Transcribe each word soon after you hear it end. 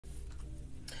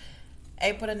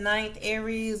April the 9th,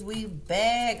 Aries, we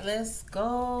back. Let's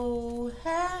go.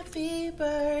 Happy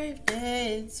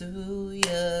birthday to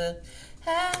ya.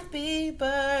 Happy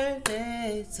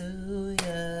birthday to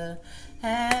ya.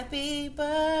 Happy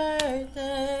birthday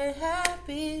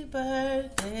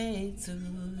to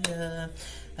ya.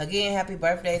 Again, happy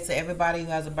birthday to everybody who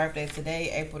has a birthday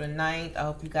today, April the 9th. I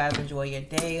hope you guys enjoy your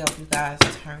day. I hope you guys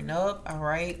turn up, all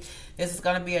right? This is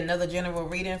going to be another general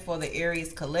reading for the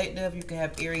Aries collective. You can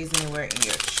have Aries anywhere in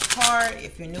your chart.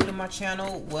 If you're new to my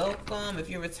channel, welcome.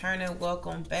 If you're returning,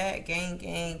 welcome back.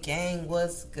 Gang,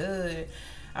 what's good?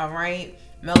 All right?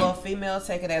 Male or female,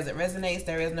 take it as it resonates.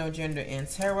 There is no gender in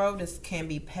tarot. This can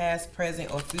be past,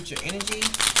 present, or future energy.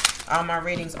 All my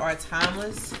readings are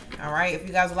timeless. All right. If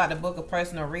you guys would like to book a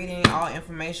personal reading, all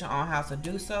information on how to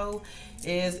do so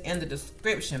is in the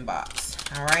description box.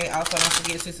 All right. Also, don't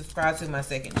forget to subscribe to my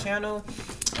second channel,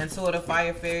 Intuitive the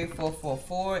Fire Fairy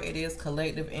 444. It is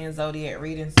collective and zodiac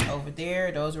readings over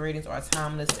there. Those readings are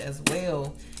timeless as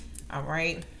well. All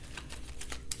right.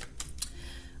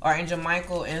 Archangel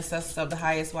Michael, ancestors of the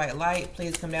highest white light,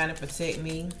 please come down and protect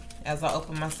me as I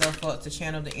open myself up to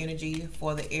channel the energy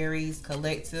for the Aries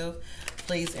collective.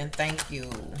 Please and thank you.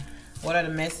 What are the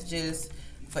messages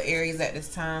for Aries at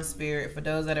this time, Spirit? For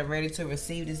those that are ready to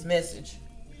receive this message,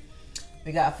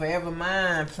 we got Forever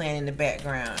Mind playing in the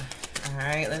background. All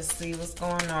right, let's see what's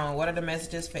going on. What are the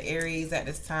messages for Aries at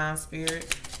this time,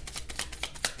 Spirit?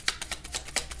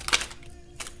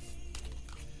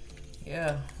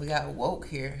 Yeah, we got woke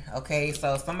here. Okay,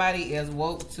 so somebody is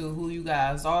woke to who you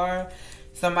guys are.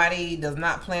 Somebody does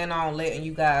not plan on letting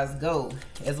you guys go,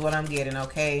 is what I'm getting,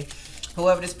 okay?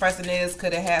 Whoever this person is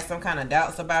could have had some kind of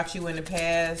doubts about you in the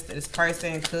past. This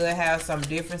person could have some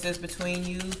differences between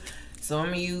you. Some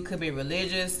of you could be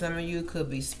religious. Some of you could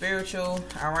be spiritual,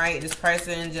 all right? This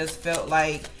person just felt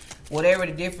like whatever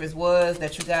the difference was,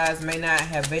 that you guys may not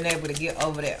have been able to get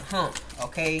over that hump,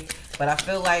 okay? But I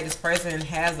feel like this person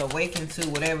has awakened to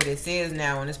whatever this is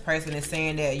now, and this person is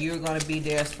saying that you're going to be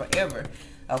theirs forever,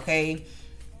 okay?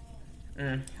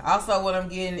 Also, what I'm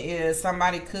getting is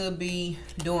somebody could be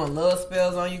doing love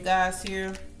spells on you guys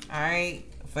here, all right?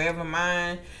 Forever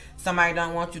Mind. Somebody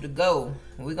don't want you to go.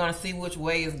 We're going to see which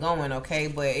way it's going, okay?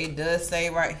 But it does say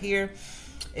right here,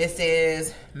 it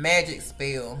says magic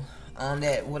spell on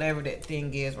that, whatever that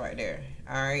thing is right there,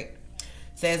 all right? It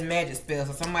says magic spell.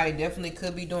 So somebody definitely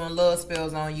could be doing love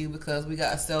spells on you because we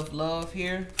got self-love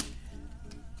here.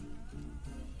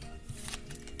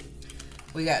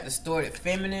 We got distorted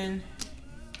feminine,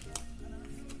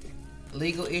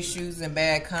 legal issues and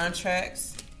bad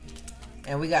contracts,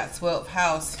 and we got 12th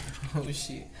house. Oh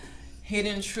shit.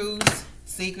 Hidden truths,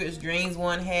 secrets, dreams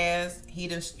one has,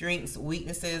 hidden strengths,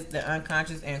 weaknesses, the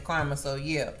unconscious, and karma. So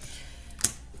yeah,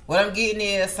 what I'm getting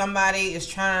is somebody is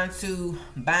trying to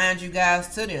bind you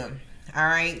guys to them, all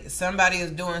right? Somebody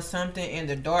is doing something in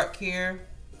the dark here.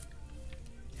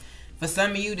 For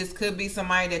some of you, this could be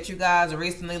somebody that you guys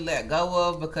recently let go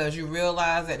of because you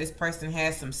realize that this person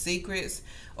has some secrets,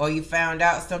 or you found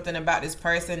out something about this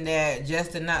person that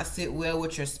just did not sit well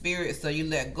with your spirit, so you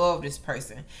let go of this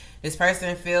person. This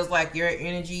person feels like your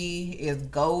energy is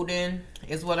golden,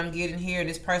 is what I'm getting here.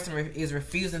 This person is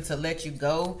refusing to let you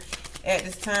go at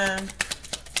this time.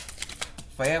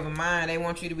 Forever Mind, they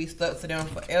want you to be stuck to them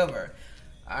forever.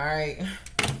 All right.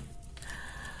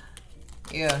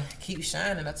 Yeah, keep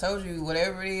shining. I told you,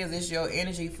 whatever it is, it's your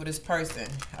energy for this person.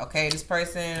 Okay, this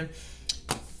person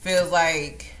feels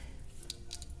like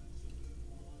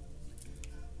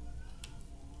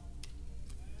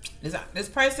this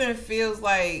person feels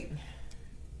like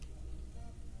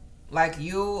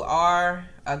you are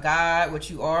a god, what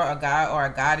you are, a god or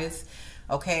a goddess.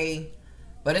 Okay,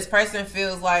 but this person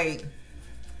feels like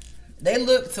they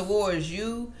look towards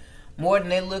you more than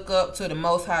they look up to the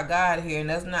Most High God here, and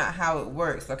that's not how it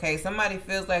works. Okay, somebody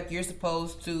feels like you're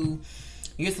supposed to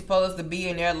be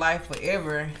in their life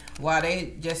forever while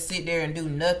they just sit there and do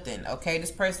nothing. Okay,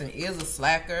 this person is a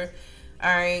slacker.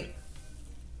 All right.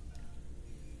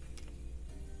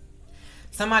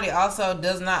 Somebody also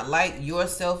does not like your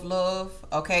self-love.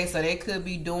 Okay, so they could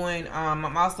be doing,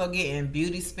 I'm also getting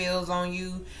beauty spells on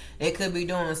you. They could be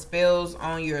doing spells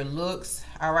on your looks.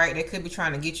 All right, they could be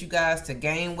trying to get you guys to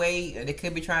gain weight. They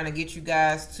could be trying to get you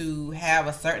guys to have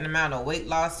a certain amount of weight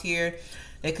loss here.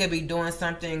 They could be doing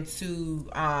something to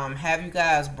have you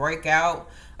guys break out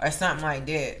or something like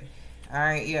that. All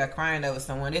right, yeah, crying over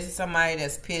someone. This is somebody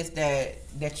that's pissed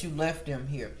that you left them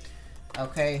here.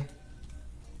 Okay.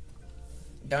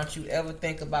 Don't you ever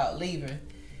think about leaving.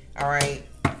 All right.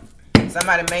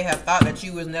 Somebody may have thought that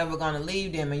you was never going to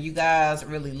leave them, and you guys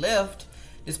really left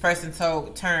This person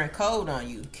turned cold on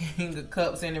you. King of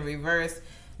Cups in the reverse.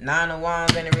 9 of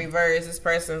Wands in the reverse. This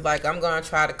person's like, I'm going to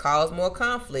try to cause more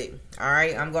conflict. All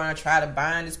right. I'm going to try to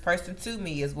bind this person to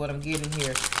me is what I'm getting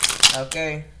here.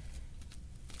 Okay.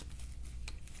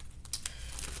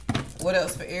 What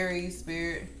else for Aries,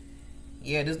 Spirit?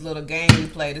 Yeah, this little game we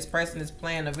play. This person is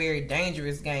playing a very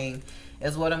dangerous game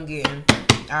is what I'm getting.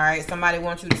 All right. Somebody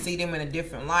wants you to see them in a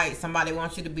different light. Somebody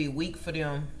wants you to be weak for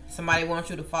them. Somebody wants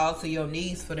you to fall to your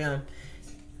knees for them.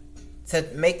 To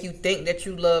make you think that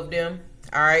you love them.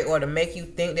 All right. Or to make you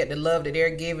think that the love that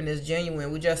they're giving is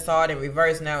genuine. We just saw it in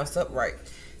reverse. Now it's upright.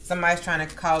 Somebody's trying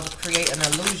to create an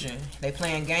illusion. They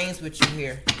playing games with you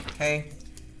here. Okay.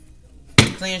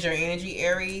 Cleanse your energy,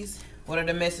 Aries. What are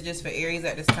the messages for Aries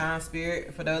at this time,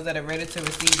 Spirit? For those that are ready to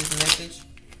receive this message.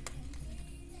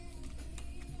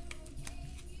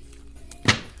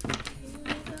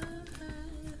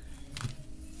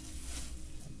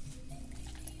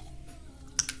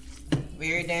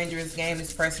 Very dangerous game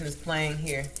this person is playing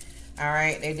here. All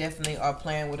right. They definitely are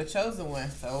playing with a chosen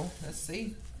one. So let's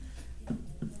see.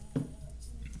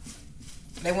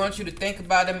 They want you to think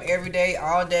about them every day,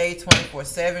 all day,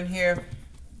 24/7 here.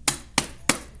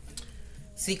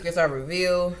 Secrets are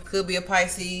revealed. Could be a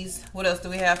Pisces. What else do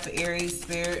we have for Aries,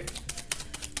 Spirit?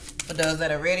 For those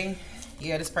that are ready.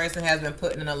 Yeah, this person has been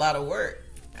putting in a lot of work.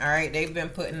 All right. They've been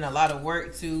putting in a lot of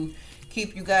work to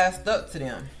keep you guys stuck to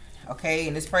them. Okay.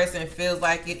 And this person feels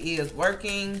like it is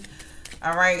working.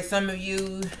 All right. Some of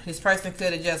you, this person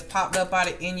could have just popped up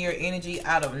in your energy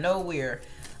out of nowhere.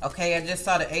 Okay. I just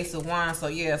saw the Ace of Wands. So,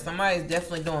 yeah, somebody's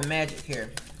definitely doing magic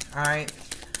here. All right.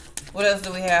 What else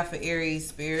do we have for Aries,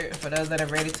 Spirit? For those that are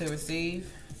ready to receive.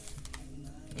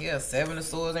 Yeah, 7 of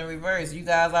Swords in reverse. You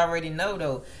guys already know,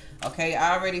 though. Okay,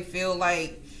 I already feel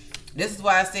like this is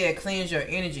why I said cleanse your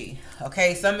energy.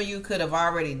 Okay, some of you could have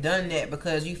already done that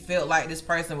because you felt like this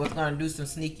person was going to do some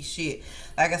sneaky shit.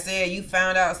 Like I said, you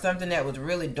found out something that was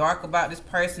really dark about this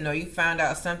person, or you found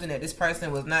out something that this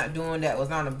person was not doing that was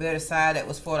on the better side, that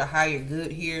was for the higher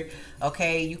good here.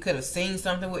 Okay, you could have seen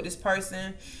something with this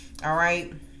person. All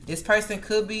right. This person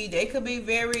could be, they could be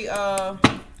very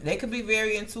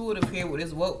intuitive here with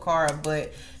this woke card,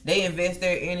 but they invest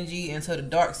their energy into the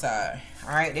dark side.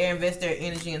 All right, they invest their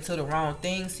energy into the wrong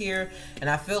things here, and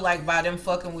I feel like by them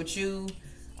fucking with you,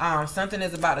 something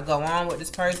is about to go on with this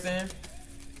person.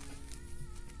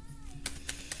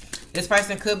 This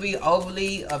person could be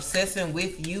overly obsessing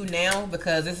with you now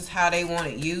because this is how they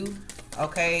wanted you.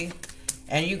 Okay.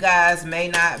 And you guys may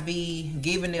not be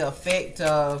giving the effect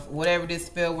of whatever this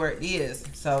spell word is.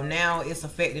 So now it's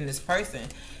affecting this person.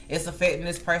 It's affecting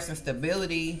this person's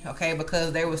stability, okay,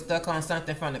 because they were stuck on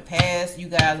something from the past. You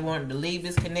guys wanted to leave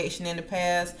this connection in the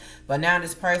past. But now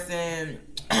this person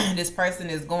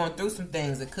is going through some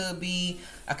things. It could be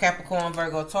a Capricorn,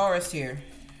 Virgo, Taurus here,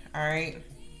 all right?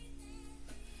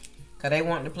 Because they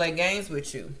want to play games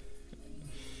with you.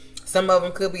 Some of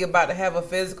them could be about to have a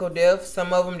physical death.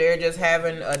 Some of them, they're just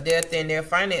having a death in their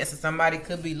finances. Somebody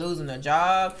could be losing a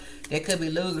job. They could be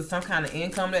losing some kind of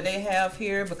income that they have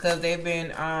here because they've been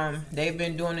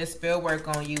doing this spell work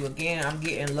on you. Again, I'm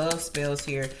getting love spells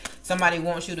here. Somebody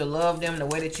wants you to love them the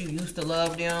way that you used to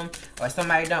love them, or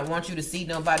somebody don't want you to see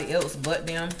nobody else but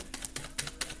them.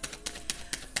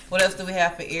 What else do we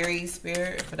have for Aries,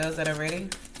 Spirit, for those that are ready?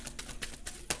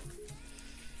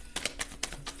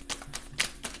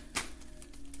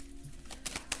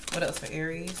 What else for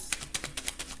Aries?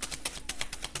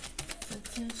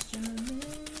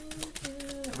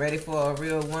 Ready for a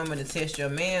real woman to test your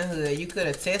manhood. You could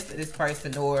have tested this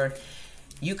person, or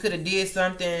you could have did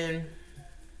something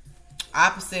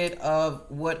opposite of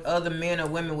what other men or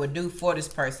women would do for this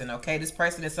person. Okay, this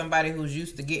person is somebody who's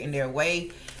used to getting their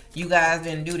way. You guys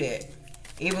didn't do that.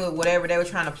 Even with whatever they were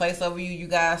trying to place over you, you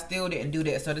guys still didn't do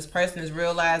that. So this person is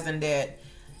realizing that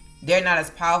they're not as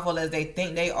powerful as they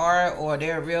think they are, or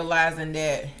they're realizing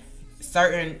that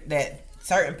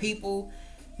certain people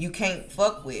you can't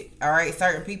fuck with. All right,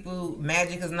 certain people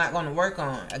magic is not going to work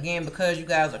on. Again, because you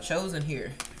guys are chosen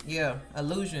here. Yeah,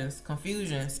 illusions,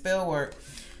 confusion, spell work.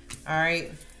 All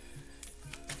right.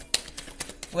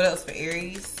 What else for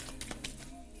Aries?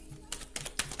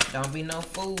 Don't be no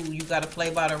fool. You got to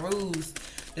play by the rules.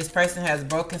 This person has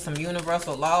broken some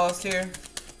universal laws here.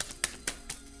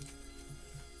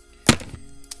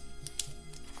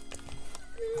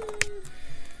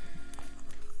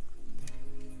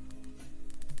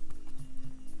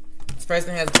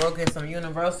 Person has broken some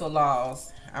universal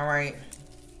laws. All right,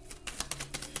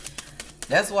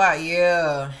 that's why,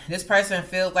 yeah, this person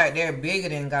feels like they're bigger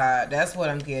than God. That's what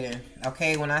I'm getting.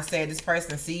 Okay, when I say this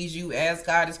person sees you as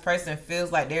God, this person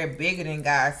feels like they're bigger than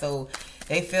God. So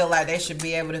They feel like they should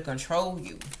be able to control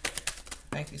you.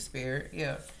 Thank you, Spirit.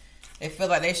 Yeah. They feel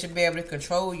like they should be able to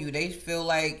control you. They feel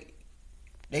like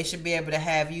they should be able to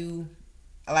have you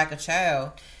like a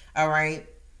child. All right.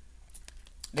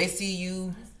 They see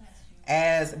you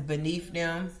as beneath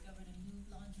them.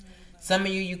 Some of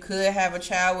you could have a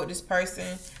child with this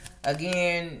person.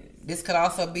 Again, this could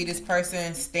also be this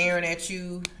person staring at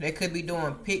you. They could be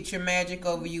doing picture magic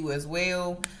over you as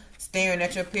well. Staring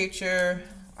at your picture.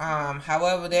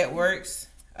 However that works.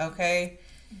 Okay.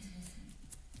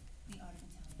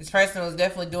 This person was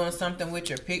definitely doing something with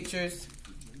your pictures.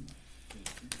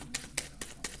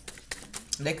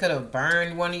 They could have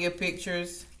burned one of your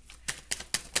pictures.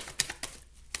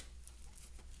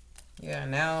 Yeah,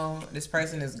 now this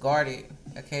person is guarded,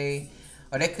 okay?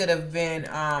 Or they could have been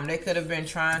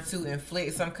trying to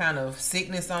inflict some kind of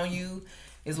sickness on you,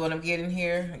 is what I'm getting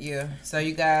here. Yeah. So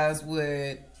you guys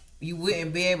wouldn't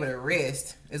be able to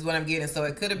rest, is what I'm getting. So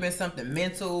it could have been something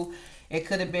mental. It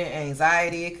could have been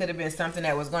anxiety. It could have been something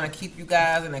that was going to keep you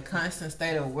guys in a constant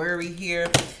state of worry here,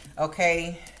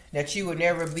 okay? That you would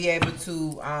never be able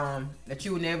to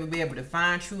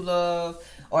find true love,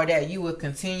 or that you would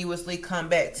continuously come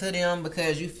back to them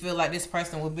because you feel like this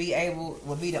person will be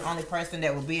the only person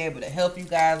that will be able to help you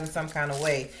guys in some kind of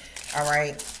way. All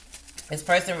right. This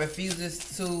person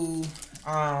refuses to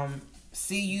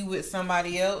see you with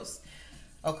somebody else.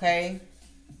 Okay.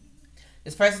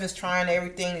 This person is trying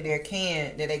everything that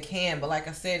they can, but like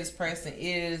I said, this person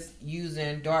is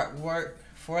using dark work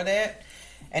for that.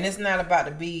 And it's not about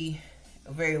to be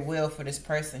very well for this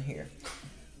person here.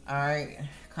 All right.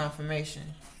 Confirmation.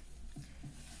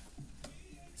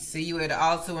 See you at the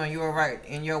altar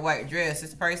in your white dress.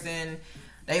 This person,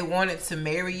 they wanted to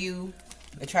marry you.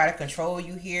 They try to control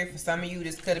you here. For some of you,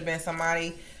 this could have been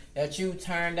somebody that you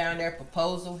turned down their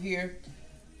proposal here.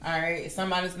 All right.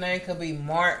 Somebody's name could be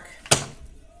Mark.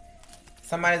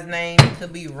 Somebody's name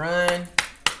could be Run.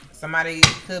 Somebody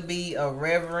could be a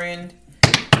Reverend.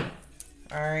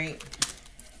 All right.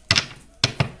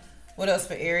 What else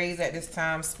for Aries at this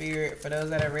time, Spirit, for those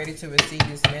that are ready to receive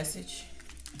this message?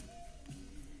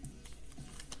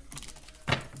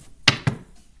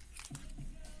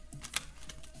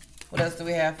 What else do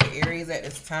we have for Aries at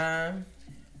this time,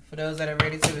 for those that are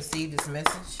ready to receive this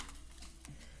message?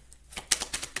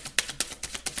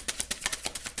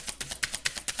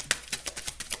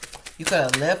 You could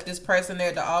have left this person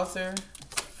at the altar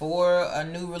for a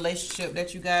new relationship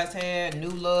that you guys had, new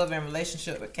love and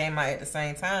relationship that came out at the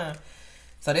same time.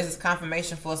 So this is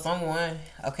confirmation for someone.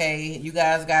 Okay, you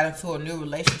guys got into a new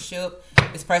relationship.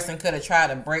 This person could have tried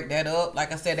to break that up.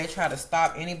 Like I said, they try to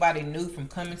stop anybody new from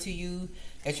coming to you.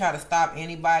 They try to stop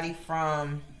anybody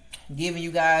from giving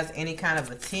you guys any kind of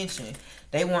attention.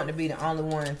 They want to be the only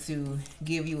one to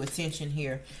give you attention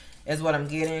here, is what I'm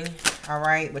getting. All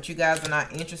right, but you guys are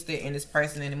not interested in this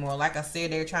person anymore. Like I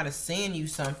said, they're trying to send you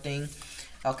something,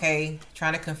 okay?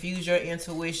 Trying to confuse your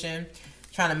intuition,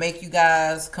 trying to make you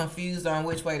guys confused on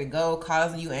which way to go,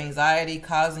 causing you anxiety,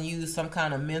 causing you some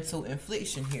kind of mental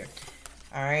infliction here.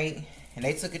 All right, and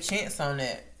they took a chance on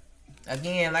that.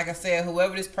 Again, like I said,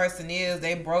 whoever this person is,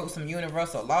 they broke some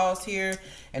universal laws here,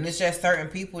 and it's just certain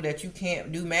people that you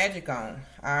can't do magic on.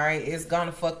 All right, it's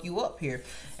gonna fuck you up here,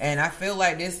 and I feel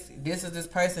like this is this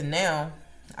person now.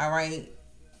 All right,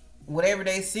 whatever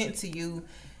they sent to you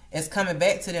is coming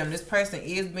back to them. This person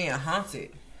is being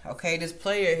haunted. Okay, this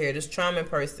player here, this trauma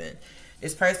person,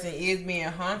 this person is being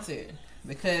haunted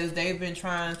because they've been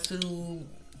trying to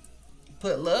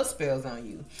put love spells on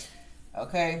you.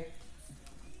 Okay.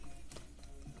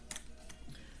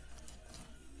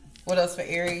 What else for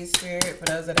Aries, Spirit, for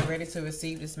those that are ready to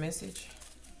receive this message?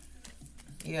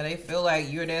 Yeah, they feel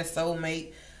like you're their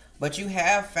soulmate, but you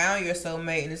have found your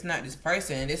soulmate, and it's not this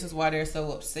person. And this is why they're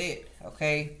so upset,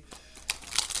 okay?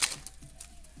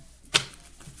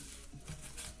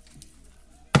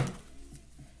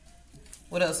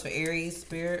 What else for Aries,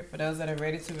 Spirit, for those that are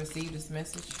ready to receive this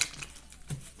message?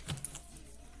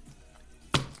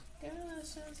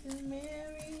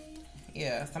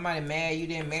 Yeah, somebody mad you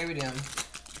didn't marry them.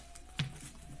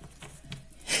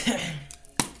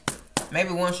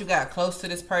 Maybe once you got close to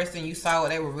this person, you saw what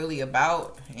they were really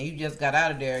about, and you just got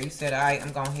out of there. You said, all right,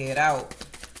 I'm going to head out.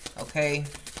 Okay.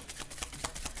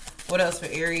 What else for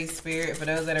Aries, Spirit, for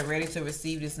those that are ready to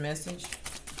receive this message?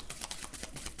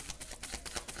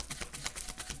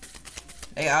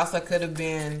 They also could have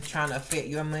been trying to affect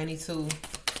your money, too.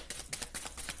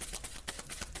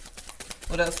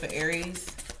 What else for Aries?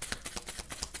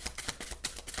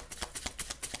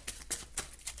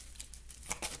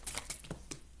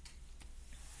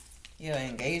 Yeah,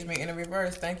 engagement in the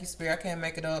reverse. Thank you, Spirit. I can't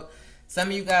make it up. Some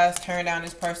of you guys turned down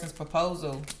this person's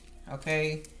proposal,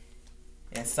 okay?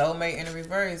 And soulmate in the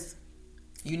reverse.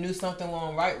 You knew something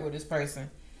wasn't right with this person.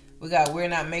 We got we're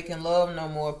not making love no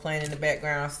more playing in the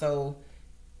background. So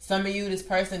some of you, this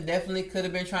person definitely could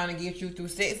have been trying to get you through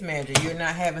sex magic. You're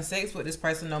not having sex with this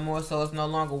person no more, so it's no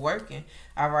longer working.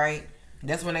 All right.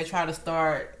 That's when they try to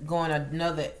start going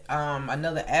another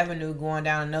avenue, going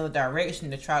down another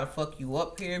direction to try to fuck you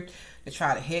up here, to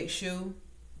try to hex you.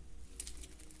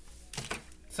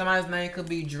 Somebody's name could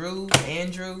be Drew,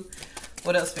 Andrew.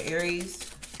 What else for Aries?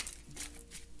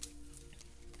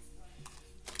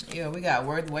 Yeah, we got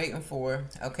worth waiting for.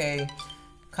 Okay,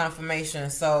 confirmation.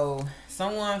 So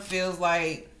someone feels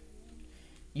like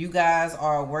you guys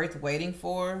are worth waiting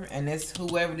for, and it's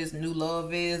whoever this new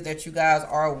love is that you guys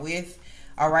are with.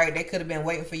 All right, they could have been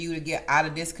waiting for you to get out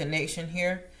of this connection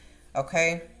here.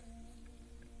 Okay.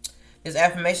 This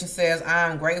affirmation says,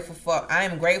 I am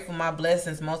grateful my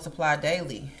blessings multiply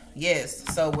daily.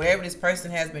 Yes. So whatever this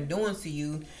person has been doing to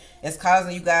you, it's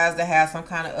causing you guys to have some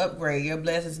kind of upgrade. Your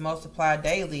blessings multiply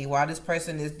daily while this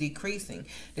person is decreasing.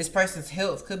 This person's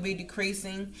health could be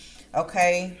decreasing.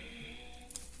 Okay.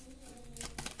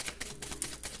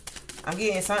 I'm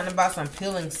getting something about some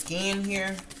peeling skin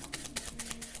here.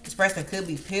 This person could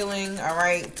be peeling, all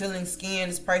right? Peeling skin.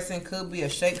 This person could be a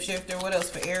shapeshifter. What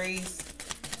else for Aries?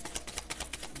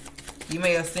 You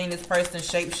may have seen this person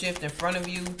shapeshift in front of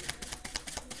you.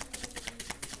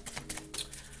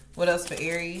 What else for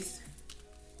Aries?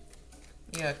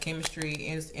 Yeah, chemistry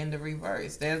is in the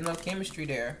reverse. There's no chemistry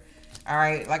there. All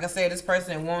right, like I said, this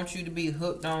person wants you to be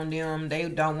hooked on them. They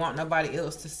don't want nobody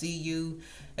else to see you.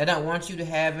 They don't want you to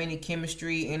have any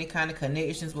chemistry, any kind of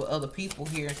connections with other people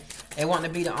here. They want to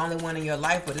be the only one in your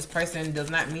life, but this person does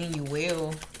not mean you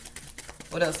well.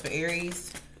 What else for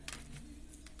Aries?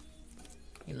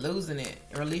 You're losing it.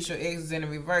 Release your exes in the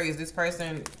reverse. This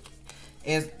person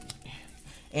is,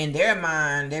 in their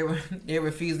mind, they're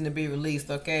refusing to be released,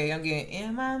 okay? I'm getting,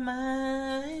 in my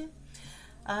mind,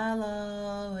 I'll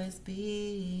always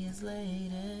be his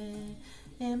lady.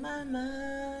 In my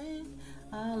mind,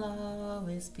 I'll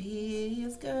always be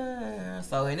his girl.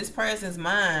 So in this person's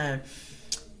mind,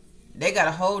 they got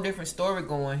a whole different story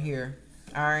going here.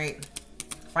 All right.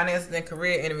 Finances and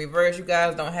career in the reverse. You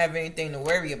guys don't have anything to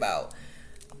worry about.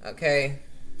 Okay.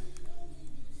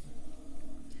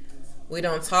 We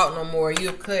don't talk no more.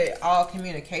 You cut all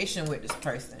communication with this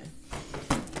person.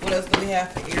 What else do we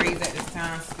have for Aries at this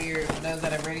time, Spirit? For those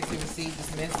that are ready to receive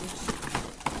this message.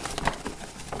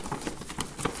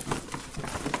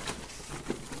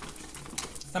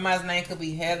 Somebody's name could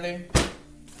be Heather.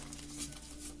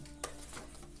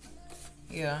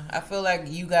 Yeah, I feel like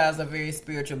you guys are very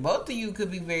spiritual. Both of you could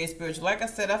be very spiritual. Like I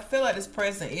said, I feel like this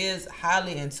person is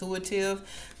highly intuitive,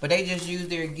 but they just use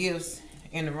their gifts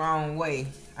in the wrong way.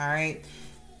 All right.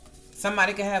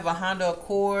 Somebody could have a Honda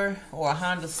Accord or a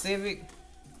Honda Civic.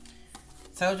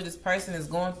 Told you this person is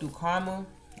going through karma.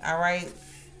 All right.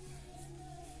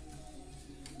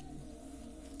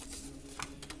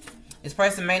 This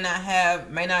person may not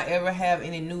ever have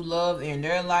any new love in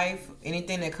their life.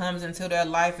 Anything that comes into their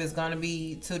life is going to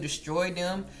be to destroy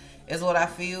them, is what I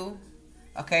feel.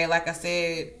 Okay, like I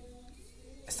said,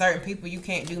 certain people you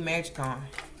can't do magic on.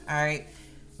 All right.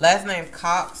 Last name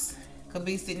Cox could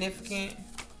be significant.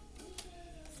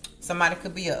 Somebody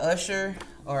could be a Usher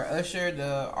or Usher,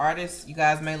 the artist. You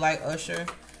guys may like Usher.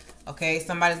 Okay,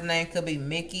 somebody's name could be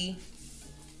Mickey.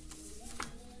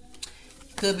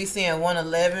 Could be seeing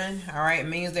 111. All right, it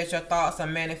means that your thoughts are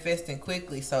manifesting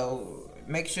quickly. So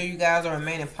make sure you guys are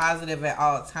remaining positive at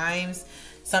all times.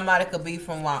 Somebody could be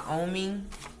from Wyoming.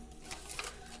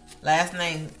 Last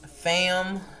name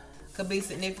Pham could be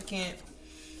significant.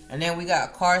 And then we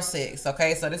got car sex.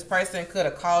 Okay, so this person could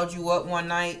have called you up one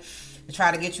night to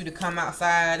try to get you to come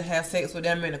outside, have sex with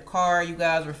them in the car. You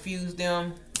guys refused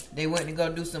them. They went to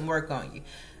go do some work on you.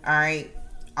 All right.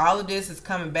 All of this is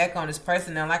coming back on this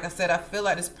person. Now, like I said, I feel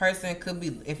like this person could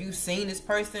be, if you've seen this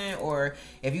person or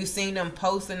if you've seen them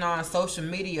posting on social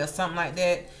media or something like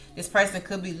that, this person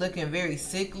could be looking very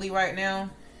sickly right now.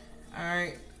 All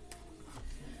right.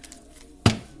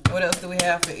 What else do we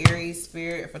have for Aries,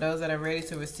 Spirit? For those that are ready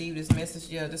to receive this message,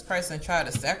 yeah, this person tried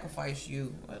to sacrifice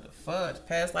you. What the fuck?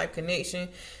 Past life connection.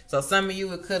 So some of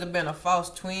you, it could have been a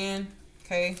false twin.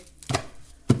 Okay.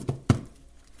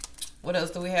 What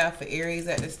else do we have for Aries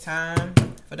at this time?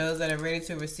 For those that are ready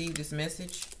to receive this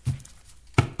message.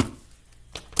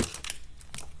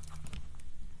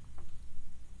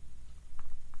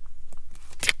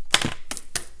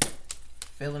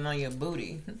 Feeling on your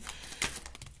booty.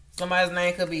 Somebody's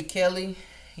name could be Kelly.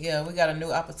 Yeah, we got a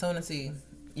new opportunity.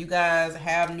 you guys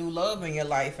have new love in your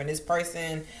life, and this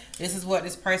is what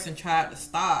this person tried to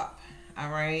stop. All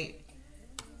right,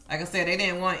 like I said, they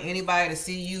didn't want anybody to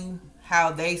see you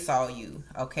how they saw you.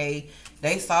 Okay,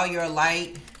 they saw your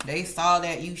light, they saw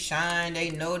that you shine, they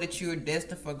know that you're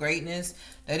destined for greatness.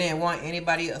 They didn't want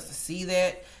anybody else to see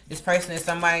that. This person is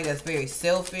somebody that's very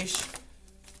selfish.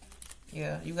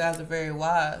 Yeah, you guys are very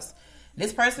wise.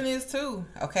 This person is too,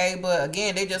 okay? But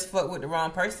again, they just fuck with the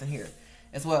wrong person here.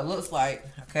 That's what it looks like,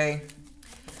 okay?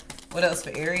 What else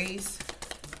for Aries?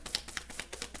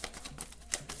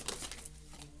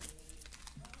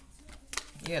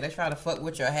 Yeah, they try to fuck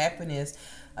with your happiness.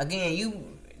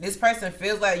 Again, this person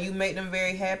feels like you make them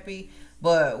very happy,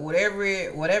 but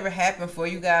whatever happened for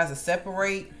you guys to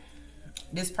separate,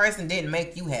 this person didn't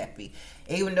make you happy,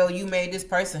 even though you made this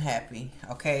person happy,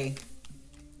 okay?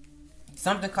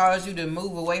 Something caused you to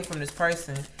move away from this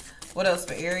person. What else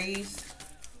for Aries?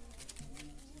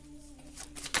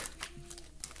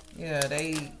 Yeah,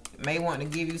 they may want to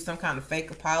give you some kind of fake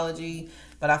apology,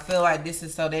 but I feel like this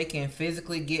is so they can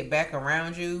physically get back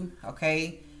around you,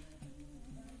 okay?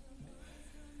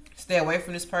 Stay away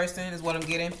from this person is what I'm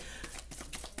getting.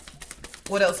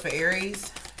 What else for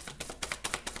Aries?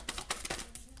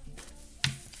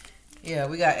 Yeah,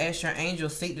 we got ask your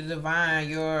angels, seek the divine.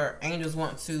 Your angels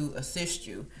want to assist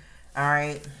you. All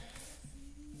right.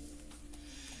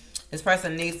 This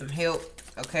person needs some help,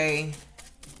 okay?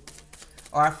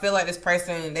 Or I feel like this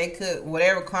person, they could,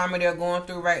 whatever karma they're going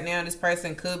through right now, this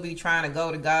person could be trying to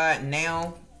go to God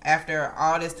now. After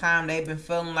all this time, they've been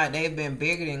feeling like they've been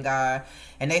bigger than God.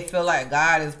 And they feel like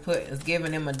God is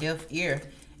giving them a deaf ear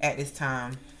at this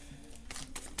time.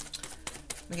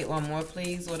 Let me get one more,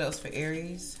 please. What else for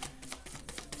Aries?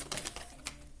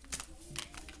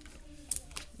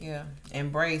 Yeah,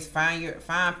 embrace, find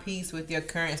peace with your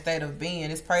current state of being.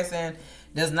 This person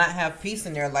does not have peace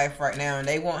in their life right now, and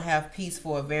they won't have peace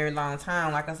for a very long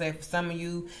time. Like I said, for some of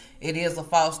you, it is a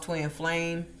false twin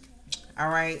flame. All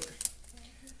right.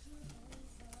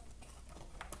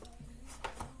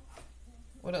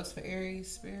 What else for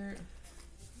Aries, Spirit?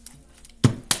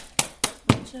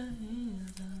 Put your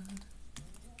hands up.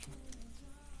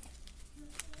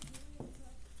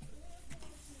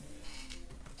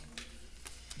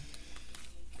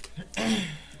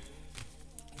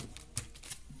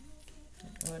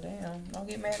 Well, damn. Don't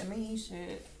get mad at me.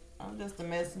 Shit. I'm just a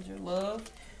messenger, love.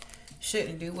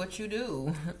 Shouldn't do what you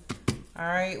do.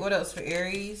 Alright, what else for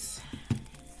Aries?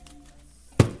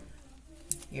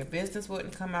 Your business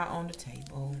wouldn't come out on the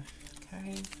table.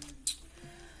 Okay.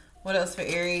 What else for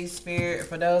Aries, Spirit?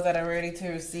 For those that are ready to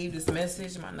receive this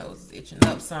message, my nose is itching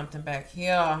up something back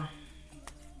here.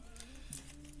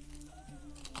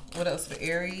 What else for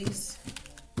Aries?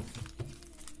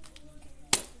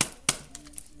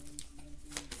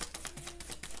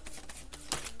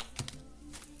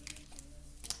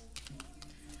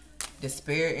 The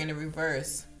Spirit in the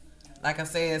reverse. Like I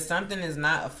said, something is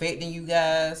not affecting you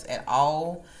guys at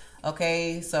all.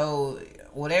 Okay, so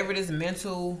whatever this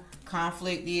mental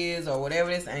conflict is, or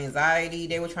whatever this anxiety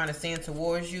they were trying to send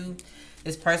towards you,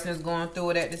 this person is going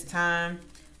through it at this time.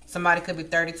 Somebody could be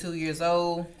 32 years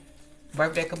old.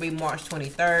 Birthday could be March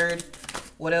 23rd.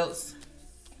 What else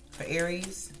for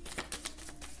Aries?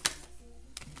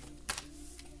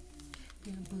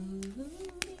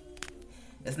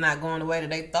 It's not going the way that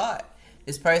they thought.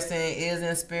 This person is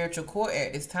in spiritual court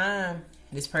at this time.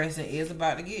 This person is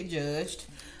about to get judged.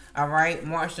 All right,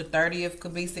 March the 30th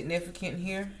could be significant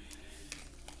here.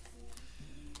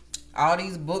 All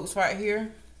these books right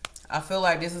here, I feel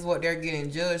like this is what they're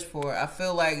getting judged for. I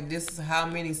feel like this is how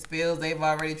many spells they've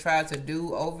already tried to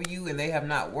do over you and they have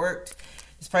not worked.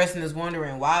 This person is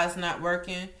wondering why it's not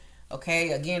working.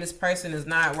 Okay, again, this person is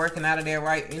not working out of their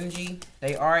right energy.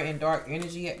 They are in dark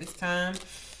energy at this time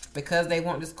because they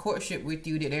want this courtship with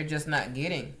you that they're just not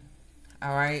getting.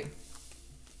 All right.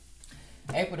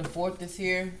 April the 4th is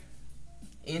here.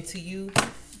 Into you.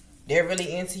 They're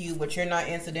really into you, but you're not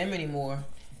into them anymore.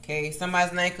 Okay,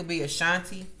 somebody's name could be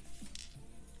Ashanti.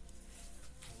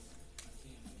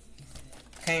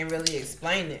 Can't really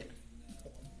explain it.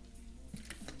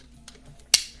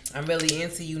 I'm really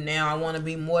into you now. I want to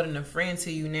be more than a friend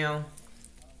to you now.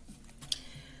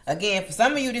 Again, for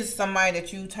some of you, this is somebody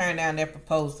that you turned down their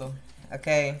proposal.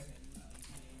 Okay.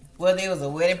 Whether it was a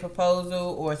wedding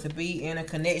proposal or to be in a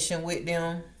connection with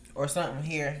them or something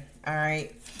here. All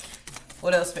right.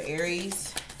 What else for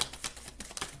Aries?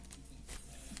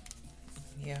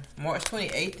 Yeah. March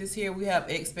 28th is here. We have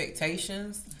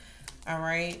expectations. All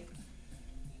right.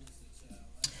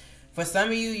 For some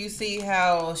of you, you see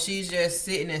how she's just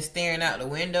sitting and staring out the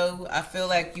window. I feel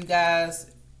like you guys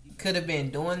could have been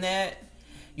doing that.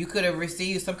 You could have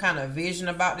received some kind of vision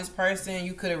about this person.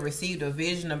 You could have received a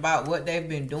vision about what they've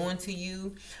been doing to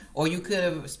you. Or you could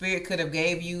have, Spirit could have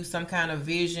gave you some kind of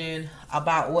vision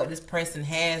about what this person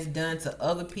has done to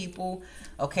other people.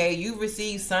 Okay, you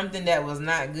received something that was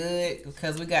not good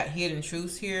because we got hidden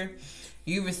truths here.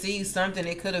 You received something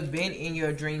that could have been in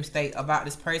your dream state about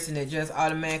this person that just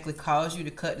automatically caused you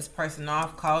to cut this person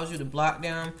off, caused you to block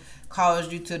them,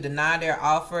 caused you to deny their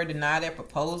offer, deny their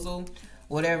proposal,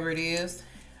 whatever it is.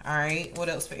 All right, what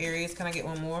else for Aries? Can I get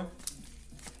one more?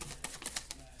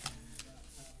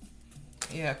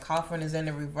 Yeah, coffin is in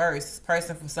the reverse. This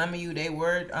person, for some of you, they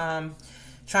were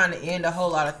trying to end a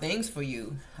whole lot of things for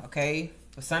you, okay?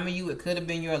 For some of you, it could have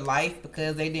been your life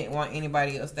because they didn't want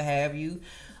anybody else to have you.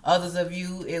 Others of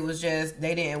you, it was just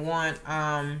they didn't want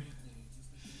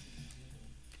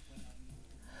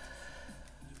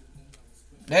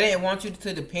you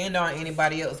to depend on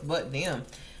anybody else but them.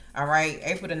 All right,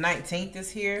 April the 19th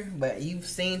is here, but you've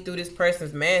seen through this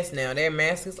person's mask now. Their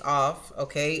mask is off,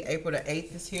 okay? April the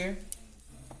 8th is here.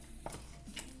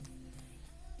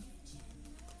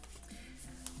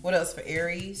 What else for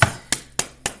Aries?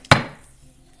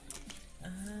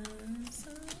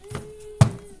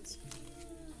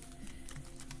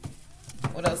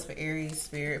 What else for Aries,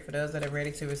 Spirit, for those that are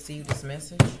ready to receive this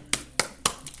message?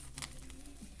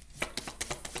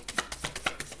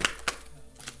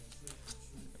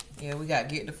 Yeah, we got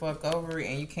get the fuck over it,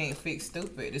 and you can't fix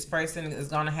stupid. This person is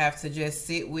going to have to just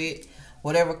sit with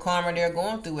whatever karma they're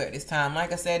going through at this time.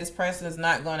 Like I said, this person is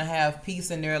not going to have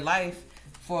peace in their life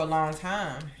for a long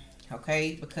time,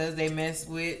 okay? Because they mess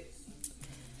with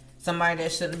somebody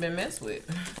that shouldn't have been messed with.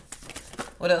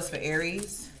 What else for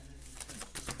Aries?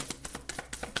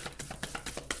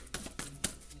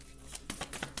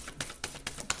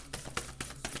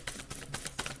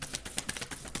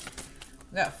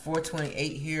 We got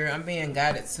 428 here. I'm being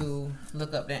guided to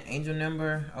look up that angel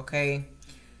number, okay?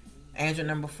 Angel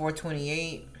number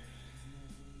 428.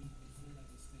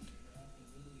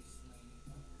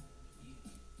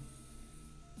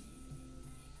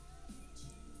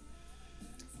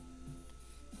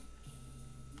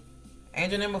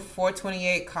 Angel number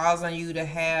 428 calls on you to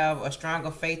have a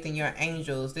stronger faith in your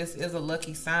angels. This is a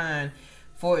lucky sign,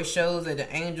 for it shows that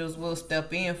the angels will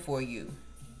step in for you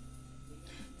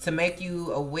to make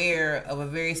you aware of a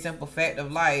very simple fact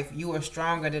of life. You are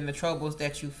stronger than the troubles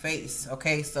that you face.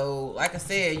 Okay, so like I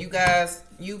said, you guys,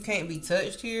 you can't be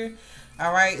touched here.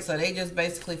 All right, so they just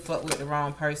basically fucked with the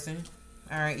wrong person.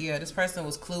 All right, yeah, this person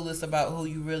was clueless about who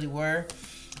you really were.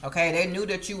 Okay, they knew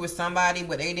that you were somebody,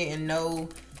 but they didn't know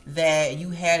that you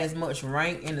had as much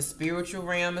rank in the spiritual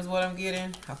realm is what I'm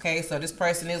getting. Okay, so this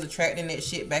person is attracting that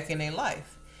shit back in their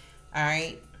life. All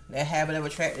right, that habit of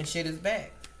attracting shit is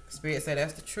back. Spirit said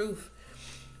that's the truth.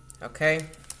 Okay.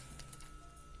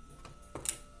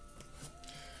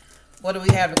 What do we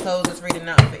have to close this reading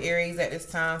out for Aries at this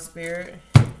time, Spirit?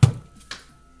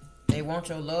 They want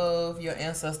your love. Your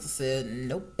ancestor said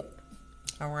nope.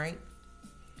 All right.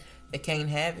 They can't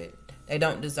have it. They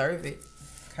don't deserve it.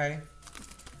 Okay.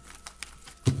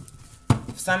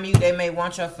 For some of you, they may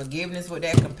want your forgiveness with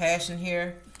that compassion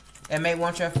here. They may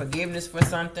want your forgiveness for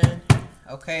something.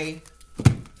 Okay.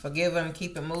 Forgive them,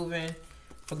 keep it moving.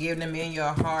 Forgive them in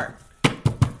your heart.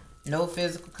 No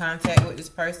physical contact with this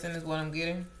person is what I'm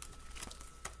getting.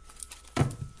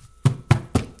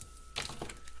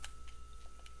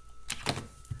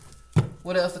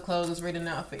 What else to close this reading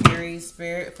out for Aries,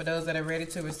 Spirit? For those that are ready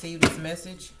to receive this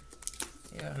message.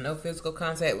 Yeah, no physical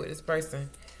contact with this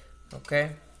person.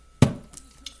 Okay.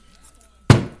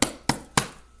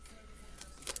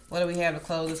 What do we have to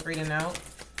close this reading out?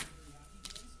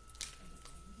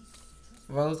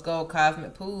 Rose gold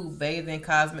cosmic pool, bathe in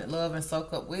cosmic love and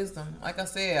soak up wisdom. Like I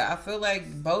said, I feel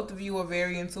like both of you are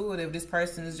very intuitive. This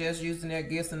person is just using their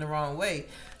gifts in the wrong way.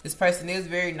 This person is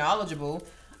very knowledgeable,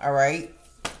 all right?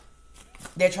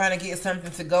 They're trying to get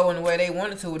something to go in the way they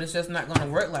want it to, and it's just not going to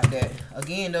work like that.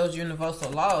 Again, those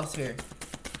universal laws here.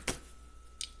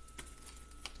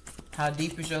 How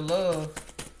deep is your love?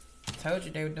 I told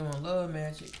you they were doing love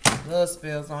magic. Love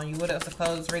spells on you. What else to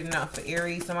close this reading out for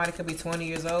Aries? Somebody could be 20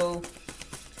 years old.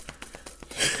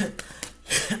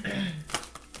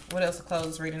 What else to close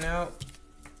this reading out?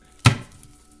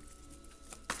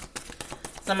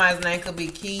 Somebody's name could be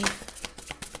Keith.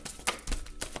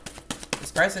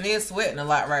 This person is sweating a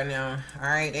lot right now. All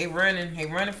right, they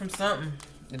running from something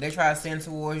that they try to send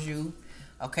towards you.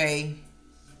 Okay,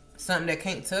 something that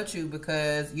can't touch you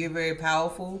because you're very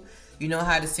powerful. You know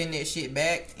how to send that shit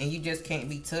back, and you just can't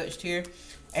be touched here.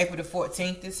 April the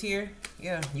 14th is here.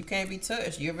 Yeah, you can't be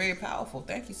touched. You're very powerful.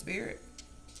 Thank you, Spirit.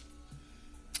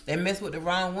 They messed with the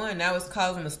wrong one. Now it's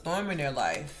causing a storm in their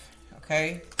life.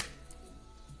 Okay.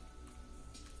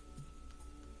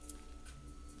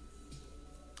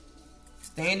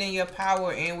 Stand in your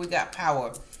power, and we got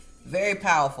power. Very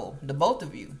powerful. The both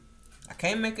of you. I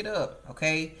can't make it up.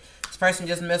 Okay. This person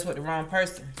just messed with the wrong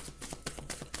person.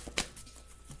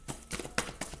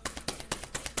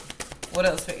 What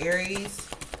else for Aries?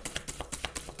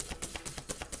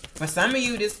 For some of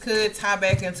you, this could tie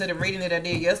back into the reading that I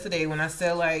did yesterday when I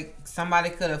said like somebody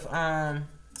could have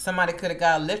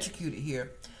got electrocuted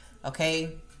here.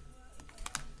 Okay.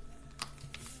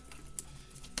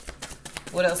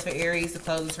 What else for Aries to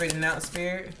close this reading out,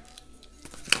 Spirit?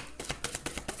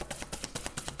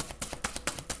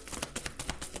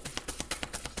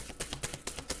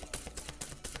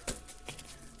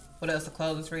 What else to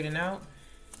close this reading out?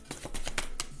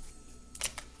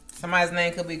 Somebody's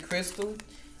name could be Crystal.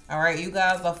 All right, you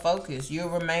guys are focused. You're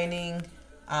remaining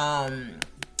on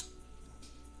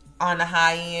the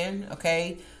high end,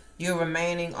 okay? You're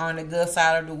remaining on the good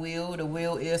side of the wheel. The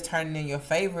wheel is turning in your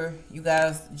favor. You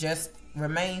guys just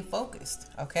remain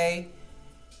focused, okay?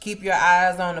 Keep your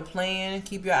eyes on the plan.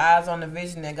 Keep your eyes on the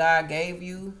vision that God gave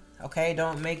you, okay?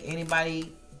 Don't let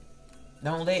anybody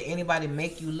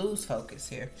make you lose focus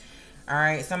here. All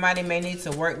right, somebody may need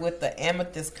to work with the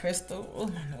amethyst crystal. Oh,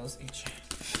 my nose itching.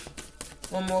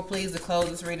 One more, please, to close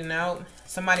this reading out.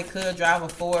 Somebody could drive a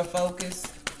forward focus.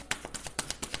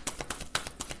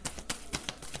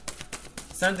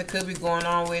 Something could be going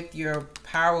on with your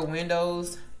power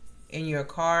windows in your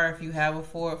car if you have a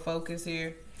forward focus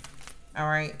here. All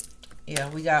right. Yeah,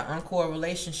 we got uncore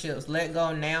relationships. Let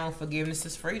go now. Forgiveness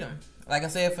is freedom. Like I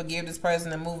said, forgive this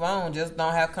person and move on. Just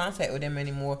don't have contact with them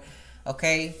anymore.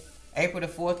 Okay. April the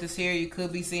 4th is here. You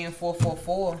could be seeing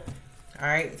 444. All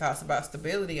right. It talks about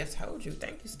stability. I told you.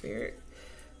 Thank you, Spirit.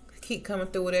 Keep coming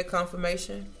through with that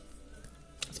confirmation.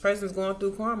 This person's going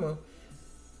through karma.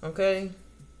 Okay.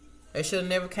 They should have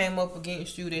never came up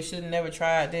against you. They should have never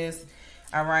tried this.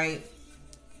 All right.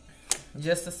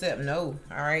 Just accept no.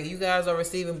 All right. You guys are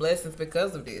receiving blessings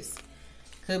because of this.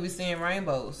 Could be seeing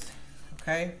rainbows.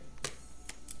 Okay.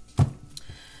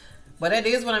 But that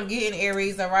is what I'm getting,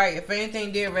 Aries. All right. If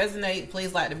anything did resonate,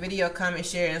 please like the video, comment,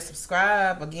 share, and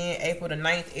subscribe. Again, April the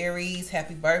 9th, Aries.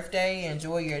 Happy birthday.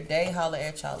 Enjoy your day. Holla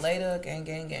at y'all later. Gang,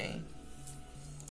 gang, gang.